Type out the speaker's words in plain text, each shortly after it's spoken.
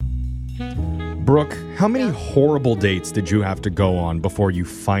Brooke, how many horrible dates did you have to go on before you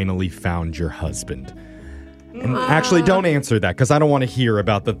finally found your husband? And actually, don't answer that because I don't want to hear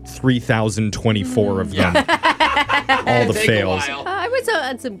about the 3,024 of them. All the fails. I was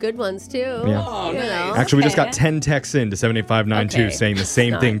on some good ones, too. Yeah. Oh, nice. Actually, we just got 10 texts in to 78592 saying the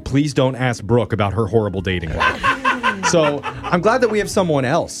same thing. Please don't ask Brooke about her horrible dating life. So I'm glad that we have someone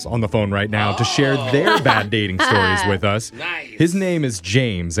else on the phone right now to share their bad dating stories with us. Nice. His name is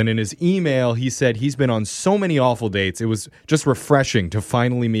James, and in his email, he said he's been on so many awful dates. It was just refreshing to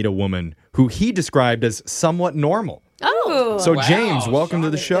finally meet a woman who he described as somewhat normal. Oh. So wow. James, welcome to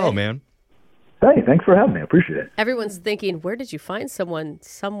the show, man. Hey, thanks for having me. I appreciate it. Everyone's thinking, where did you find someone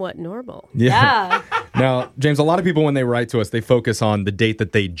somewhat normal? Yeah. Now, James, a lot of people when they write to us, they focus on the date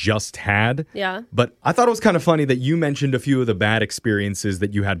that they just had. Yeah. But I thought it was kind of funny that you mentioned a few of the bad experiences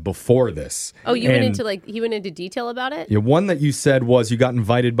that you had before this. Oh, he went into detail about it? Yeah, one that you said was you got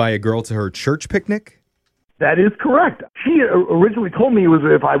invited by a girl to her church picnic. That is correct. She originally told me it was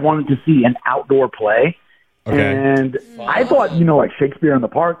if I wanted to see an outdoor play. Okay. And I thought, like Shakespeare in the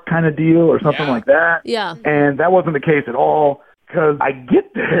Park kind of deal or something like that. Yeah. And that wasn't the case at all because I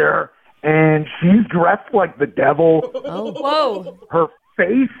get there and she's dressed like the devil. Oh. Whoa. Her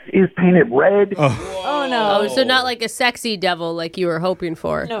face is painted red. Oh, no. Oh, so not like a sexy devil like you were hoping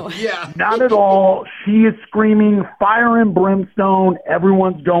for. No. Yeah. Not at all. She is screaming fire and brimstone.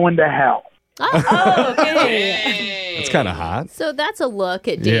 Everyone's going to hell. Oh, okay. Hey. It's kind of hot. So that's a look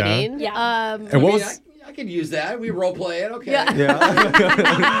at dating. Yeah. And what was... I could use that. We role play it. Okay. Yeah.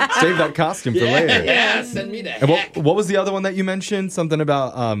 Yeah. Save that costume for later. Yeah, send me to And heck. what was the other one that you mentioned? Something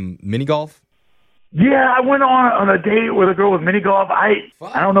about mini golf? Yeah, I went on a date with a girl with mini golf. I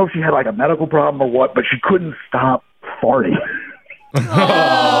don't know if she had like a medical problem or what, but she couldn't stop farting.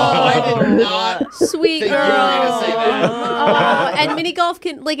 I did not Sweet think girl. you were going to say that. Oh, and mini golf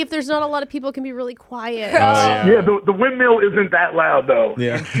can, if there's not a lot of people, it can be really quiet. Yeah, the windmill isn't that loud though.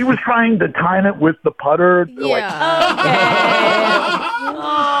 Yeah. And she was trying to time it with the putter. She's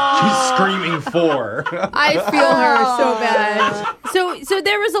screaming four. I feel her so bad. So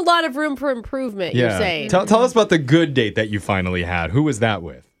there was a lot of room for improvement, you're saying. Tell us about the good date that you finally had. Who was that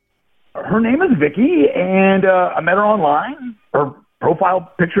with? Her name is Vicky, and I met her online. Her profile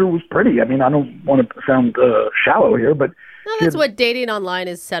picture was pretty. I mean, I don't want to sound shallow here, but No, that's what dating online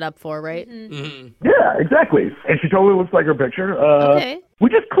is set up for, right? yeah, exactly. And she totally looks like her picture. Okay. We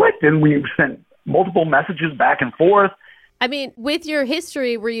just clicked, and we sent multiple messages back and forth. I mean, with your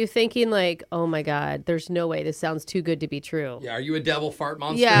history, were you thinking like, oh my God, there's no way this sounds too good to be true? Yeah, are you a devil fart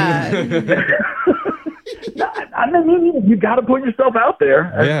monster? Yeah. I mean, you got to put yourself out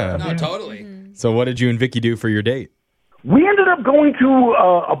there. Yeah. No, totally. So what did you and Vicky do for your date? We ended up going to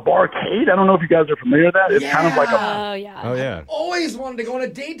a barcade. I don't know if you guys are familiar with that. It's kind of like a... Oh, yeah. Oh, yeah. Always wanted to go on a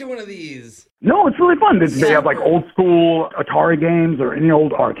date to one of these. No, it's really fun. They have like old school Atari games or any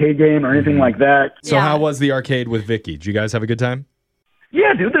old arcade game or anything like that. So how was the arcade with Vicky? Did you guys have a good time?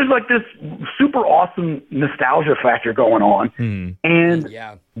 Yeah, dude, there's like this super awesome nostalgia factor going on. And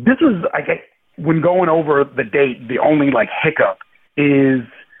Yeah. this was, when going over the date, the only like hiccup is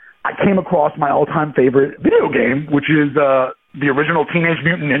I came across my all-time favorite video game, which is the original Teenage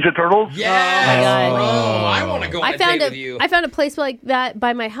Mutant Ninja Turtles. Yes, Oh, bro. I want to go on a date with you. I found a place like that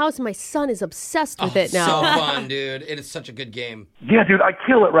by my house, and my son is obsessed with it now. So fun, dude. It is such a good game. Yeah, dude, I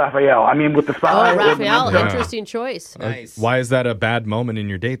kill it, Raphael. I mean, with the style. Oh, Raphael, Yeah. interesting choice. Nice. Why is that a bad moment in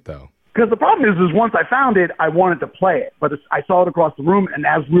your date, though? Because the problem is once I found it, I wanted to play it. But I saw it across the room, and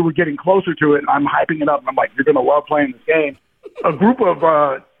as we were getting closer to it, I'm hyping it up, and I'm like, you're going to love playing this game. A group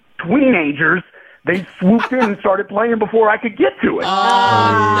of teenagers, they swooped in and started playing before I could get to it.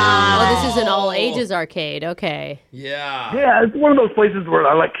 Oh, this is an all ages arcade. Okay. Yeah. Yeah, it's one of those places where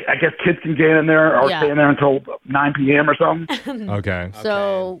I guess kids can get in there or Yeah. stay in there until 9 p.m. or something. Okay.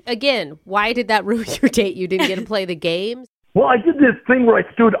 So again, why did that ruin your date? You didn't get to play the games? Well, I did this thing where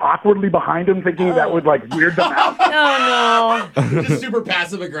I stood awkwardly behind them thinking that would weird them out. Oh, no. Just super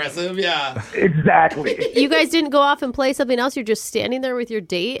passive aggressive. Yeah. Exactly. You guys didn't go off and play something else? You're just standing there with your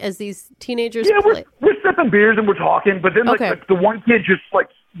date as these teenagers Yeah, play? we're sipping beers and we're talking, but then Okay. the one kid just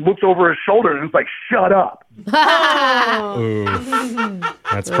looks over his shoulder and it's like, shut up. Ooh.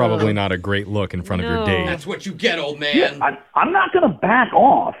 That's probably not a great look in front of your No. date. That's what you get, old man. Yeah, I'm not going to back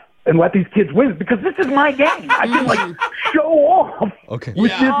off and let these kids win because this is my game. I can show off Okay. with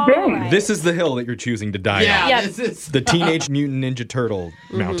Yeah. this game. Right. This is the hill that you're choosing to die Yeah, on. Yeah. this is... The Teenage Mutant Ninja Turtle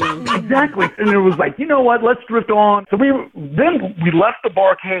mountain. Exactly. And it was like, you know what? Let's drift on. So we left the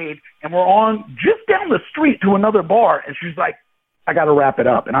barcade and we're on just down the street to another bar. And she's like, I got to wrap it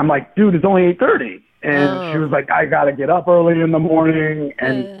up. And I'm like, dude, it's only 8:30. And she was like, I got to get up early in the morning.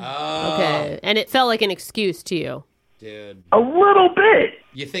 And Oh, Okay. And it felt like an excuse to you. dude. a little bit.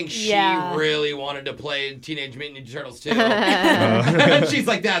 You think she Yeah. really wanted to play Teenage Mutant Ninja Turtles too? And she's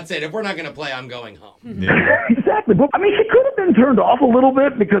like, that's it. If we're not going to play, I'm going home. Yeah. Exactly. But I mean, she could have been turned off a little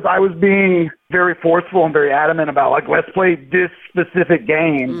bit because I was being very forceful and very adamant about, like, let's play this specific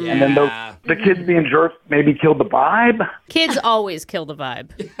game. And then Yeah. the kids being jerks maybe killed the vibe. Kids always kill the vibe.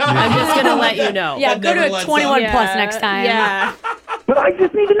 I'm just going to let you know. Yeah, That go never to a lets 21 up. plus next time. Yeah. But I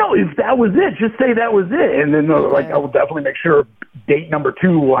just need to know if that was it. Just say that was it. And then, like, I will definitely make sure date number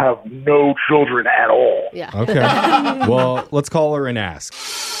 2 will have no children at all. Yeah. Okay. Well, let's call her and ask.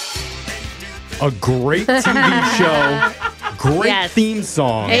 A great TV show, great Yes. theme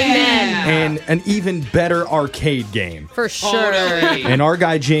song, Amen. and an even better arcade game. For sure. Totally. And our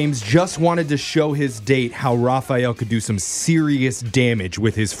guy James just wanted to show his date how Raphael could do some serious damage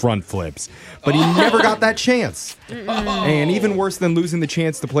with his front flips. But he never got that chance. And even worse than losing the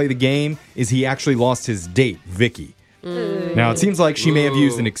chance to play the game is he actually lost his date, Vicky. Now, it seems like she may have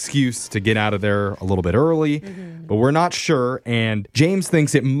used an excuse to get out of there a little bit early, but we're not sure. And James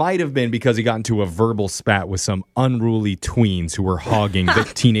thinks it might have been because he got into a verbal spat with some unruly tweens who were hogging the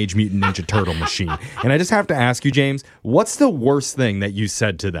Teenage Mutant Ninja Turtle machine. And I just have to ask you, James, what's the worst thing that you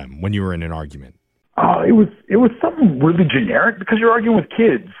said to them when you were in an argument? It was something really generic because you're arguing with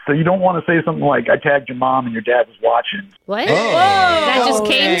kids. So you don't want to say something like, I tagged your mom and your dad was watching. What? That just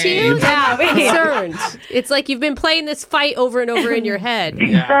came to you? Yeah, I'm concerned. It's like you've been playing this fight over and over in your head.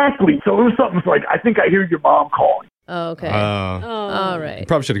 Exactly. So it was something like, I think I hear your mom calling. Oh, okay. Uh, All right.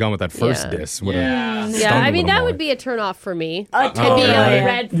 Probably should have gone with that first Yeah. diss. Would've Yeah. stung Yeah, a I mean, little that more. would be a turnoff for me. Totally really?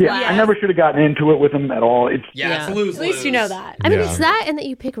 red flag. Yeah, I never should have gotten into it with him at all. It's Yeah, it's Yeah. lose. At least you know that. I mean, Yeah. it's that and that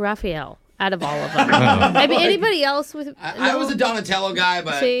you pick Raphael out of all of them. I mean, anybody else with... I was a Donatello guy,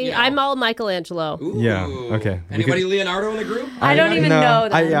 but See, you know. I'm all Michelangelo. Ooh. Yeah, okay. We Anybody could- Leonardo in the group? I don't even know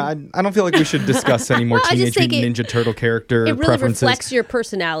that. I don't feel like we should discuss any more Well, I just Teenage think Mutant Ninja Turtle character It really preferences. reflects your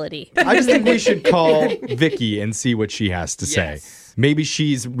personality. I just think we should call Vicky and see what she has to say. Yes. Maybe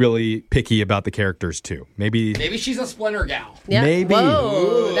she's really picky about the characters too. Maybe Maybe she's a Splinter gal. Yeah. Maybe.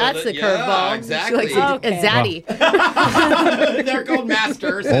 Whoa, Ooh, that's the yeah, curveball. exactly. She likes Okay. a zaddy. They're called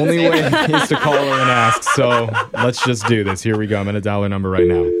masters. only way is to call her and ask. So let's just do this. Here we go. I'm going to dial her number right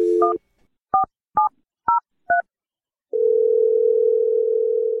now.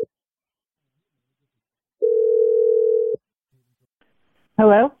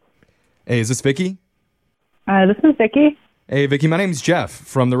 Hello, Hey, is this Vicky? this is Vicky. Hey, Vicky, my name's Jeff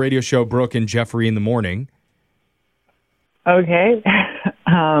from the radio show Brooke and Jeffrey in the Morning. Okay.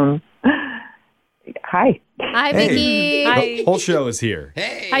 Hi. Hi, Hey. Vicky. The whole show is here.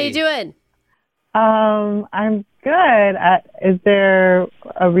 Hey. How you doing? I'm good. Is there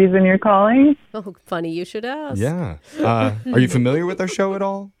a reason you're calling? Oh, funny you should ask. Yeah. Are you familiar with our show at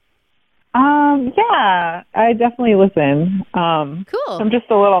all? Yeah, I definitely listen. Cool. I'm just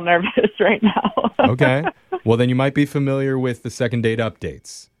a little nervous right now. Okay. Well, then you might be familiar with the second date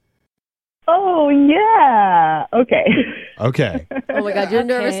updates. Oh, yeah. Okay. Okay. Oh my God, your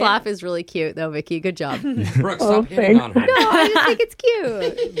nervous Okay. laugh is really cute, though, Vicky. Good job. No, Brooke, stop hitting thanks. on her. I just think it's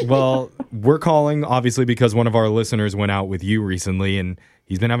cute. Well, we're calling obviously because one of our listeners went out with you recently and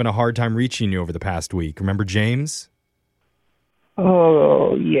he's been having a hard time reaching you over the past week. Remember James?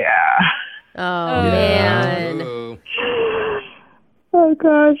 Oh, yeah. Oh, man. Ooh. Oh,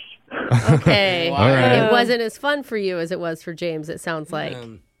 gosh. Okay. All right. It wasn't as fun for you as it was for James, it sounds like.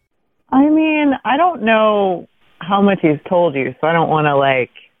 I mean, I don't know how much he's told you, so I don't want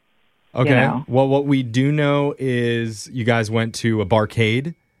to, Okay. know. Well, what we do know is you guys went to a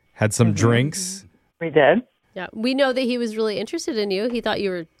barcade, had some drinks. we did. Yeah, we know that he was really interested in you. He thought you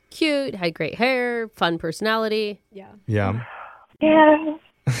were cute, had great hair, fun personality. Yeah. Yeah. Yeah.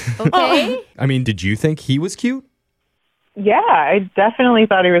 Okay. I mean, did you think he was cute? Yeah, I definitely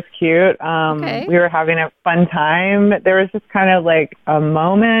thought he was cute. Okay. We were having a fun time. There was just kind of like a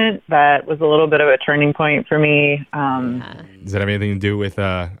moment that was a little bit of a turning point for me. Does that have anything to do with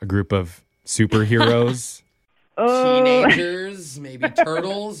a group of superheroes? Teenagers, maybe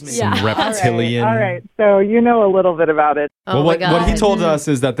turtles, maybe Some reptilian. All right, so you know a little bit about it. Oh Well, my God. what he told us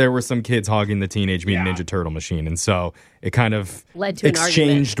is that there were some kids hogging the Teenage Mutant Yeah. Ninja Turtle machine, and so it kind of Led to an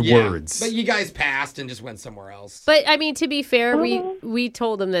exchanged Yeah. words. But you guys passed and just went somewhere else. But I mean, to be fair, we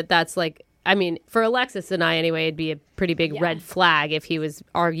told him that that's like, I mean, for Alexis and I anyway, it'd be a pretty big red flag if he was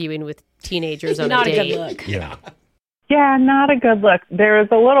arguing with teenagers on Not a a date. good look. yeah. Yeah, not a good look. There was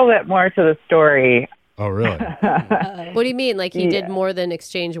a little bit more to the story. Oh, really? What do you mean? Like he did Yeah. more than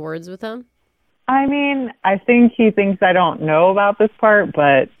exchange words with them? I mean, I think he thinks I don't know about this part,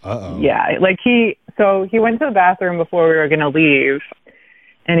 but Uh-oh. yeah, like So he went to the bathroom before we were going to leave,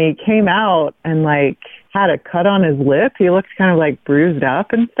 and he came out and, like, had a cut on his lip. He looked kind of, like, bruised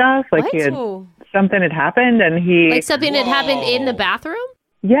up and stuff. Like What? he had something had happened, and he... Like something had happened in the bathroom?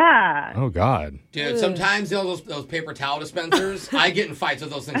 Yeah. Oh, God. Dude, sometimes those paper towel dispensers, I get in fights with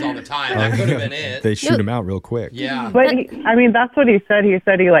those things all the time. That could have been it. They shoot him out real quick. Yeah. But, that's what he said. He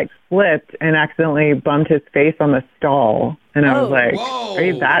said he, like, slipped and accidentally bumped his face on the stall. And I was like, Whoa. are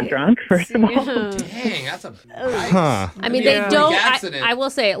you that drunk, first of all? Dang, that's a... Huh. I mean, Yeah. they don't. Freak accident. I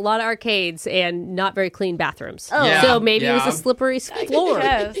will say, a lot of arcades and not very clean bathrooms. Yeah, So maybe it was yeah. a slippery floor.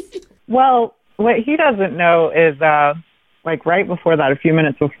 Yes. Well, what he doesn't know is, like right before that, a few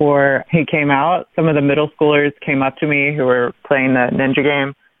minutes before he came out, some of the middle schoolers came up to me who were playing the ninja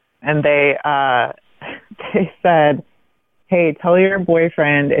game, and they said, "Hey, tell your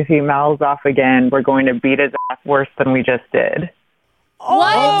boyfriend if he mouths off again, we're going to beat his ass worse than we just did."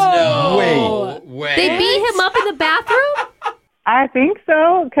 What? No way. They beat him up in the bathroom? I think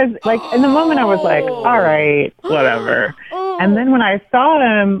so, because like in the moment I was like, all right, whatever. And then when I saw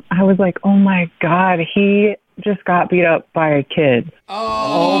him, I was like, oh my God, he just got beat up by a kid.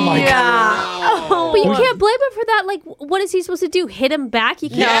 Oh my Yeah. God. But you can't blame him for that. Like, what is he supposed to do? Hit him back? You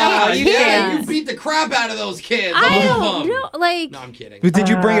can't. Yeah, you yeah, can't. you beat the crap out of those kids. I all of don't them. know. Like, No, I'm kidding. But did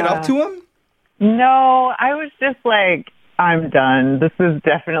you bring it up to him? No, I was just like, I'm done. This is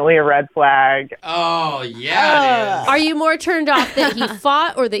definitely a red flag. Oh, yeah, it is. are you more turned off that he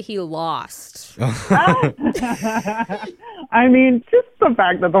fought or that he lost? I mean, just the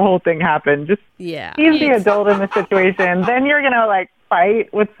fact that the whole thing happened. Just Yeah. he's the adult in the situation. Then you're gonna like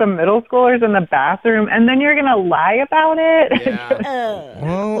fight with some middle schoolers in the bathroom, and then you're gonna lie about it. Yeah.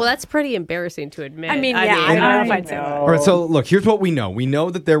 Well, that's pretty embarrassing to admit. I mean, yeah, I don't know if I'd say that. All right, so look, here's what we know. We know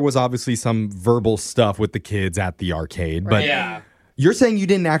that there was obviously some verbal stuff with the kids at the arcade, but Yeah. you're saying you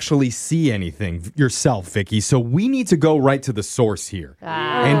didn't actually see anything yourself, Vicky. So we need to go right to the source here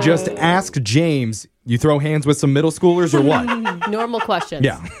and just ask James. You throw hands with some middle schoolers or what? Normal questions.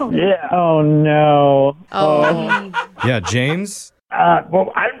 Yeah. Yeah. Oh no. Oh. Yeah, James.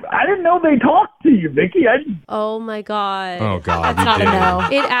 Well, I didn't know they talked to you, Vicky. Oh my God. Oh, God. That's you not a did. no.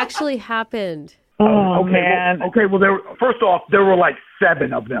 It actually happened. Oh okay, man. Well, okay. Well, first off, there were like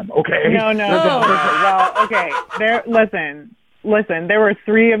 7 of them. Okay. No. Well, okay. Listen, there were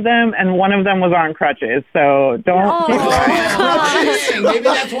 3 of them, and one of them was on crutches. So don't. Oh, dang. Maybe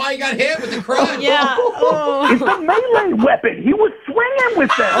that's why he got hit with the crutch. Yeah. It's a melee weapon. He was swinging with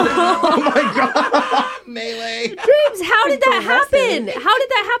that. Melee. James, how did that happen? How did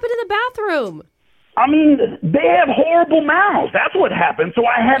that happen in the bathroom? I mean, they have horrible mouths. That's what happened. So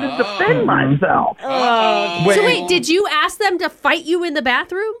I had to defend myself. So wait, did you ask them to fight you in the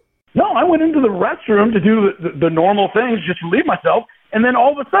bathroom? No, I went into the restroom to do the normal things, just relieve myself, and then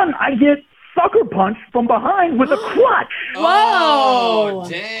all of a sudden I get sucker punched from behind with a crutch. Oh,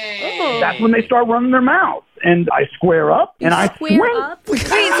 dang. That's when they start running their mouths, and I square up and I Square swing. up? Wait,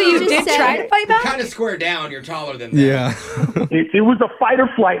 so you just did said try it. to fight back? Kind of square down. You're taller than them. Yeah. It was a fight or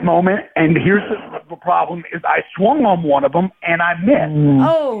flight moment, and here's the problem: is I swung on one of them and I missed.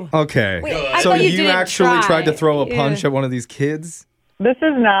 Oh. Okay. Wait, I so thought you you didn't actually try. tried to throw a Yeah. punch at one of these kids? This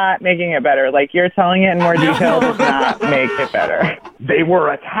is not making it better. Like you're telling it in more detail does not make it better. They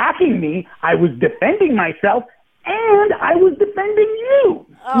were attacking me. I was defending myself, and I was defending you.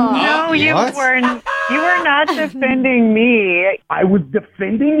 No, you What? weren't. You were not defending me. I was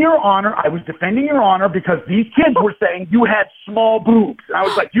defending your honor. I was defending your honor because these kids were saying you had small boobs. And I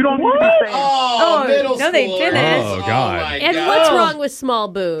was like, you don't need to be saying. Oh, Oh, middle no, they schoolers. didn't. Oh, God. my And God. what's wrong with small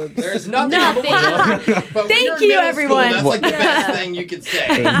boobs? There's nothing. Nothing. But when Thank you're in you, middle everyone. School, that's like the best thing you could say.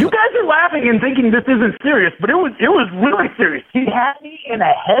 You guys are laughing and thinking this isn't serious, but it was really serious. He had me in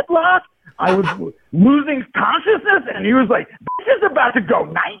a headlock. I was losing consciousness, and he was like, "This is about to go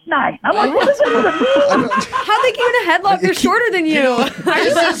night-night." I'm like, "What does that even mean?" How'd they get you in a headlock? They're shorter than you.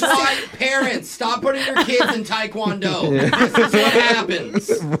 This is why parents stop putting your kids in taekwondo. This is what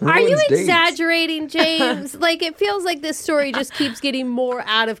happens. Are you Ruins dates. exaggerating, James? Like, it feels like this story just keeps getting more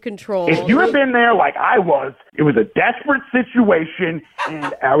out of control. If you had been there like I was, it was a desperate situation,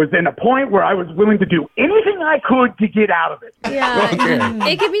 and I was in a point where I was willing to do anything I could to get out of it. Yeah,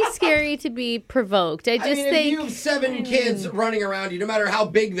 it can be scary to be provoked. I just I mean, if think you have 7 kids running around you, no matter how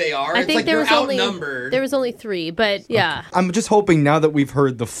big they are, I it's think like there you're was only outnumbered. there was only 3, but yeah. I'm just hoping now that we've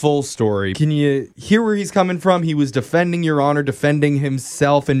heard the full story story. Can you hear where he's coming from? He was defending your honor, defending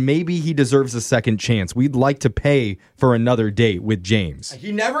himself, and maybe he deserves a second chance. We'd like to pay for another date with James.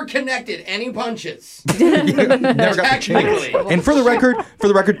 He never connected any punches. Never got the chance. Technically. And for the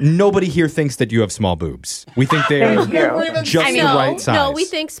record, nobody here thinks that you have small boobs. We think they are Never even just seen the them. right size. No, we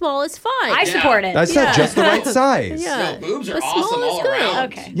think small is fine. I support it. I said just the right size. Yeah. No, boobs are But small awesome is all good. around.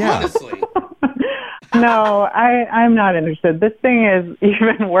 Okay. Yeah. Honestly. No, I'm not interested. This thing is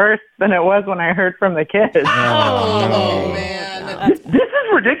even worse than it was when I heard from the kids. Oh, man. This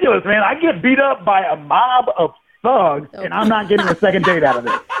is ridiculous, man. I get beat up by a mob of thugs, and I'm not getting a second date out of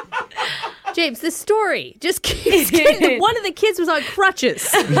it. James, this story just keeps getting. One of the kids was on crutches.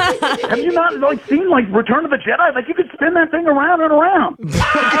 Have you not seen Return of the Jedi? You could spin that thing around and around.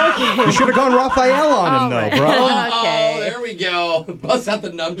 You should have gone Raphael on him, though, bro. Oh, there we go. Bust out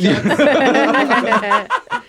the nunchucks.